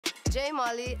J,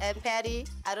 Molly, and Patty.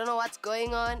 I don't know what's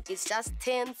going on. It's just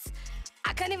tense.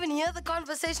 I can't even hear the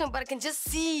conversation, but I can just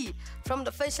see from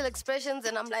the facial expressions,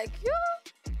 and I'm like,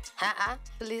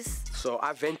 please. So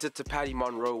I vented to Patty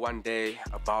Monroe one day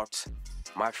about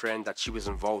my friend that she was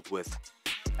involved with.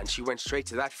 And she went straight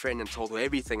to that friend and told her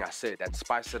everything I said and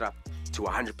spiced it up to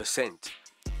 100%.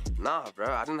 Nah, bro,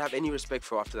 I didn't have any respect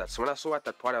for her after that. So when I saw her at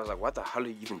that party, I was like, what the hell are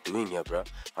you even doing here, bro? I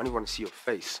don't even want to see your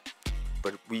face.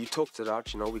 But we talked it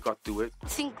out, you know, we got through it. I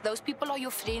think those people are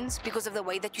your friends because of the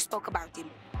way that you spoke about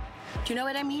him. Do you know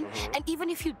what I mean? And even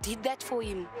if you did that for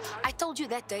him, I told you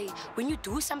that day, when you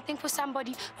do something for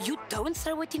somebody, you don't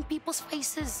throw it in people's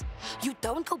faces. You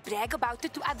don't go brag about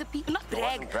it to other people. Not brag. I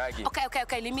wasn't bragging.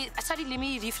 Okay. Let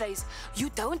me rephrase.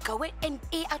 You don't go and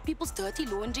air out people's dirty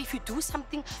laundry. If you do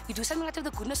something out of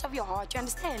the goodness of your heart. You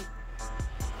understand?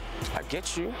 I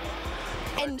get you.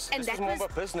 And this that is more was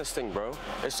of a business thing, bro.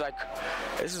 It's like,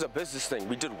 this is a business thing.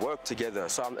 We did work together,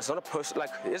 so it's not a person,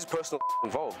 like, there's personal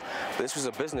involved. But this was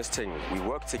a business thing. We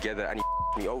worked together, and he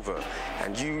me over.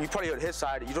 And you probably heard his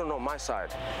side. You don't know my side.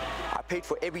 I paid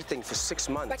for everything for 6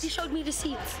 months. But he showed me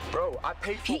receipts. Bro, I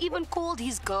paid for... He even called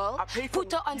his girl,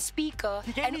 put her on speaker,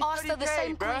 and asked her the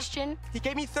same question. He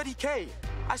gave me 30K.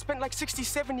 I spent like 60,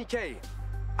 70K.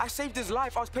 I saved his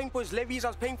life. I was paying for his levies. I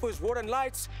was paying for his water and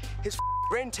lights, his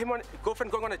rent, him and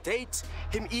girlfriend going on a date,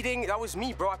 him eating. That was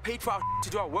me, bro. I paid for our to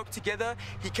do our work together.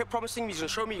 He kept promising me he's gonna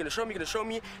show me, gonna show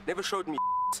me. Never showed me.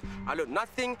 I learned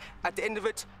nothing. At the end of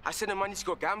it, I sent him money to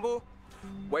go gamble.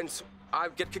 When I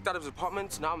get kicked out of his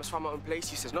apartment, now I must find my own place.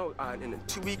 He says, no, in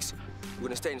 2 weeks, we're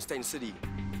gonna stay in the city.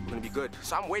 We're gonna be good.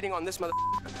 So I'm waiting on this mother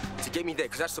to get me there,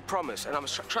 because that's the promise. And I'm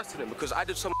trusting him because I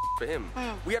did so much for him.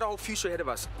 We had a whole future ahead of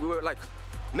us. We were like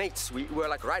mates. We were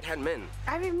like right-hand men.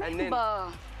 I remember. And then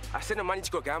I sent him money to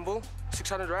go gamble,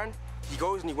 600 Rand. He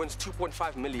goes and he wins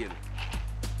 2.5 million.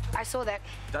 I saw that.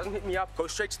 Doesn't hit me up,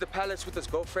 goes straight to the palace with his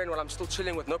girlfriend while I'm still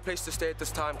chilling with no place to stay at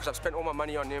this time because I've spent all my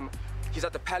money on him. He's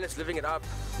at the palace living it up,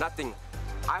 nothing.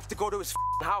 I have to go to his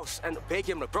house and beg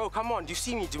him, like, bro, come on, do you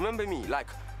see me? Do you remember me? Like,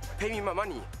 pay me my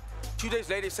money. 2 days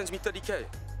later, he sends me 30K.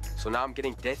 So now I'm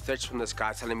getting death threats from this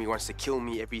guy telling me he wants to kill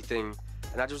me, everything.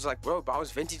 And I just was like, bro, but I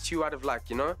was venting to you out of like,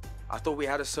 you know, I thought we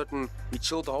had we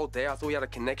chilled the whole day. I thought we had a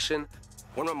connection.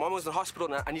 When my mom was in the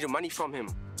hospital and I needed money from him,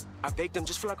 I begged him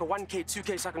just for like a 1K,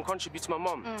 2K so I can contribute to my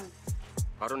mom.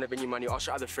 I don't have any money, I'll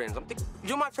show other friends. I'm thinking,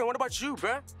 you're my friend, what about you,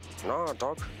 bruh? Nah,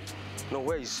 dog, no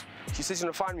ways. He says he's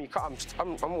gonna find me,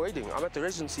 I'm waiting, I'm at the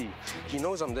residency. He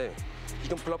knows I'm there. He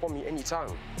can pull up on me anytime.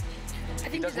 I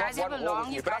think you guys have a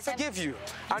long... But I forgive you.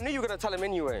 I knew you were gonna tell him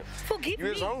anyway. Forgive me?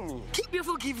 You was wrong me. Keep your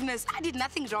forgiveness. I did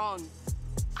nothing wrong.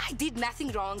 I did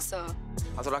nothing wrong, sir.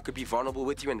 I thought I could be vulnerable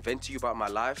with you and vent to you about my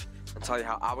life and tell you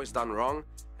how I was done wrong.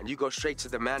 And you go straight to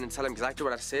the man and tell him exactly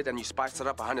what I said and you spiced it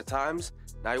up 100 times.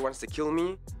 Now he wants to kill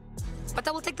me. But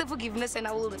I will take the forgiveness and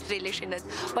I will relish in it.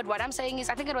 But what I'm saying is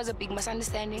I think it was a big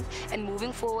misunderstanding. And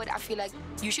moving forward, I feel like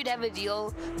you should have a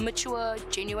real, mature,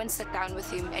 genuine sit down with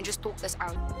him and just talk this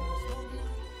out.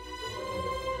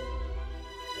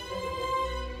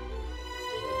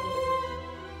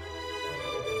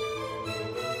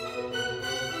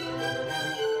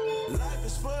 Life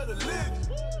is for the living,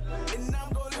 and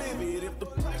I'm gonna live it. If the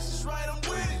price is right, I'm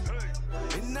with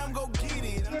it, and I'm gonna get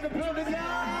it. I'm in the building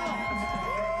now.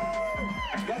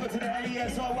 Welcome to the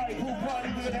L.E.S. all white pool party.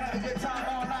 We're gonna have a good time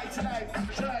all night tonight.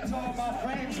 Shout out to all my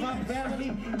friends, my family.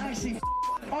 Actually,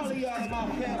 all of y'all are my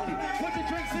family. Put the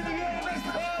drinks in the air, let's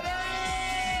party!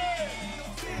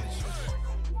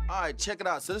 All right, check it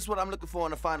out. So this is what I'm looking for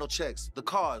in the final checks. The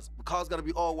cars. The cars gotta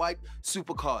be all white,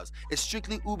 supercars. It's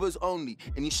strictly Ubers only.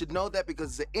 And you should know that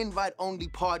because it's an invite-only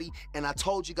party. And I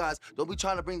told you guys, don't be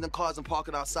trying to bring them cars and park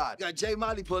it outside. Got J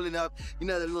Molly pulling up. You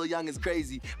know that little young is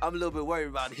crazy. I'm a little bit worried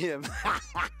about him.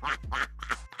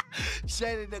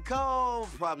 Shady Nicole,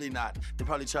 probably not. They're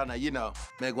probably trying to, you know,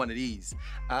 make one of these.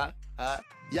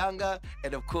 Younger,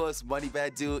 and of course, Money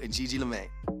Bad Dude and Gigi LeMay.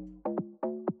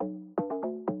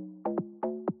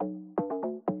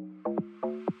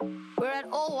 We're at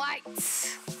all white.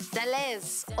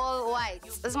 L.E.S, all white.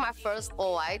 This is my first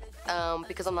all white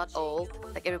because I'm not old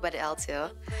like everybody else here.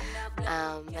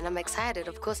 And I'm excited.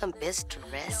 Of course, I'm best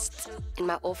dressed in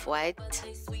my off-white.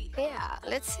 Yeah,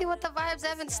 let's see what the vibes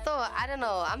have in store. I don't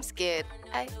know. I'm scared.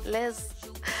 Hey, L.E.S.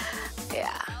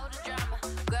 Yeah.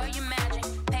 Girl, you magic.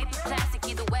 Paper, plastic,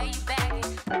 either way you bag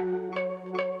it.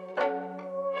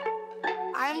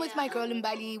 I'm with my my girl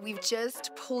Mbali. We've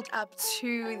just pulled up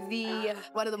to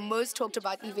one of the most talked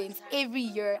about events every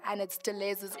year, and it's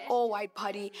DS's all-white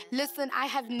party. Listen, I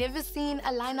have never seen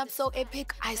a lineup so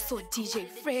epic. I saw DJ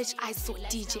Fresh, I saw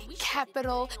DJ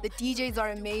Capital. The DJs are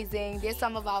amazing. They're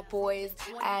some of our boys,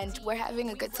 and we're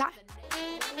having a good time.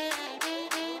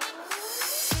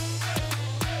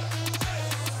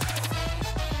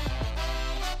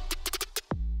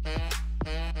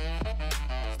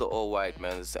 The all white,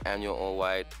 man. It's the annual all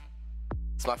white.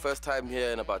 It's my first time here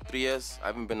in about 3 years. I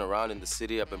haven't been around in the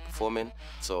city. I've been performing.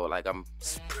 So, like, I'm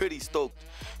pretty stoked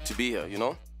to be here, you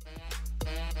know?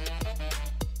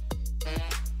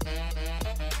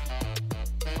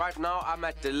 Right now, I'm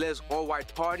at D.S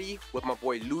all-white party with my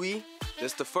boy Louis.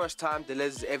 This is the first time D.S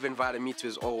has ever invited me to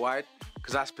his all-white,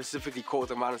 because I specifically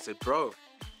called him out and said, bro,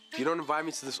 if you don't invite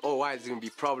me to this all-white, there's gonna be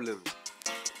problems.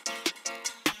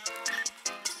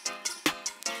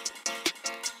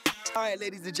 All right,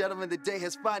 ladies and gentlemen, the day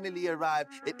has finally arrived.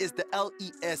 It is the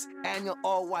L.E.S. Annual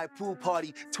All-White Pool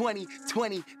Party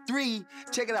 2023.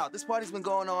 Check it out. This party's been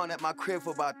going on at my crib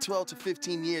for about 12 to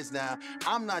 15 years now.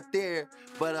 I'm not there,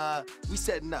 but we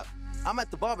setting up. I'm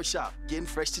at the barbershop, getting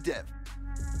fresh to death.